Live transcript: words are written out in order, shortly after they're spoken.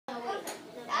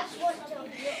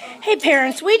Hey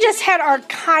parents, we just had our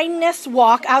kindness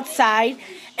walk outside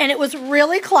and it was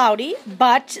really cloudy,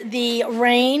 but the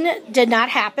rain did not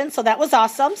happen, so that was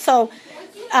awesome. So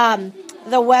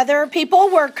the weather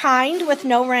people were kind with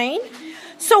no rain.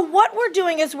 So what we're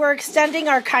doing is we're extending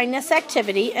our kindness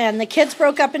activity, and the kids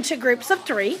broke up into groups of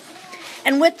 3.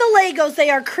 And with the Legos, they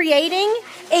are creating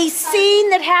a scene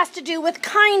that has to do with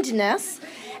kindness,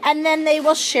 and then they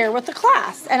will share with the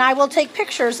class. And I will take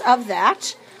pictures of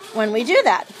that when we do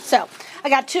that. So I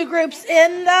got 2 groups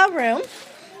in the room.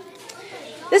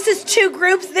 This is 2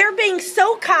 groups. They're being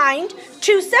so kind.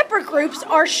 2 separate groups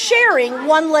are sharing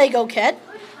 1 Lego kit.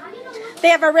 They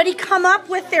have already come up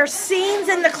with their scenes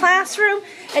in the classroom,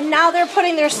 and now they're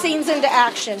putting their scenes into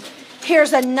action.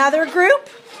 Here's another group.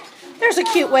 There's a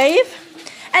cute wave.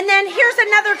 And then here's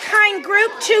another kind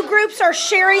group. 2 groups are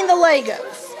sharing the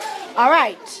Legos. All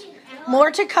right. More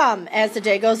to come as the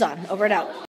day goes on. Over and out.